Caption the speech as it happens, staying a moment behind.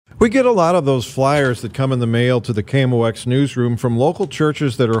We get a lot of those flyers that come in the mail to the KMOX newsroom from local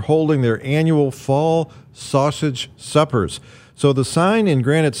churches that are holding their annual fall sausage suppers. So the sign in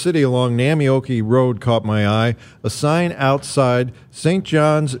Granite City along Namioke Road caught my eye, a sign outside St.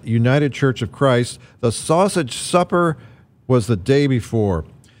 John's United Church of Christ. The sausage supper was the day before.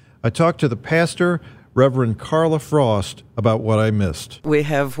 I talked to the pastor, Reverend Carla Frost, about what I missed. We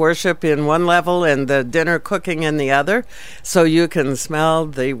have worship in one level and the dinner cooking in the other, so you can smell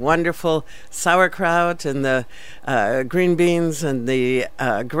the wonderful sauerkraut and the green beans and the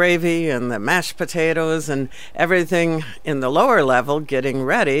gravy and the mashed potatoes and everything in the lower level getting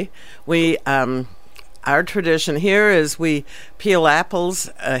ready. Our tradition here is we peel apples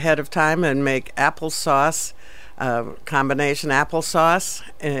ahead of time and make applesauce, combination applesauce,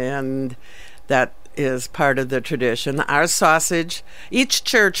 and that is part of the tradition. Our sausage, each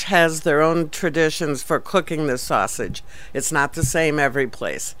church has their own traditions for cooking the sausage. It's not the same every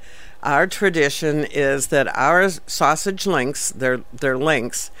place. Our tradition is that our sausage links, their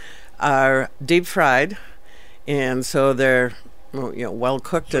links, are deep fried, and so they're well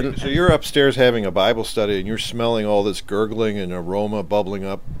cooked. So you're upstairs having a Bible study, and you're smelling all this gurgling and aroma bubbling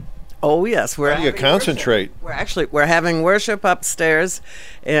up. Oh yes, how do you concentrate? We're having worship upstairs,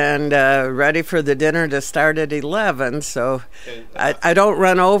 and ready for the dinner to start at 11. So I don't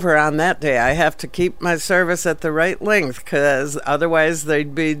run over on that day. I have to keep my service at the right length, because otherwise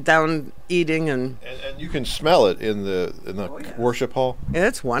they'd be down eating. And you can smell it in the worship hall.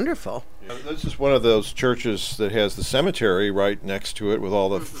 It's wonderful. This is one of those churches that has the cemetery right next to it with all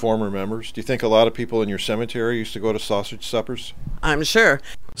the former members. Do you think a lot of people in your cemetery used to go to sausage suppers? I'm sure.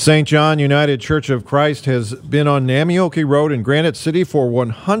 St. John United Church of Christ has been on Namioke Road in Granite City for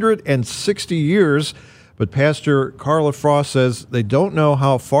 160 years, but Pastor Carla Frost says they don't know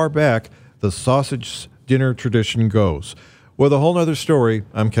how far back the sausage dinner tradition goes. With a whole nother story,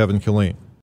 I'm Kevin Killeen.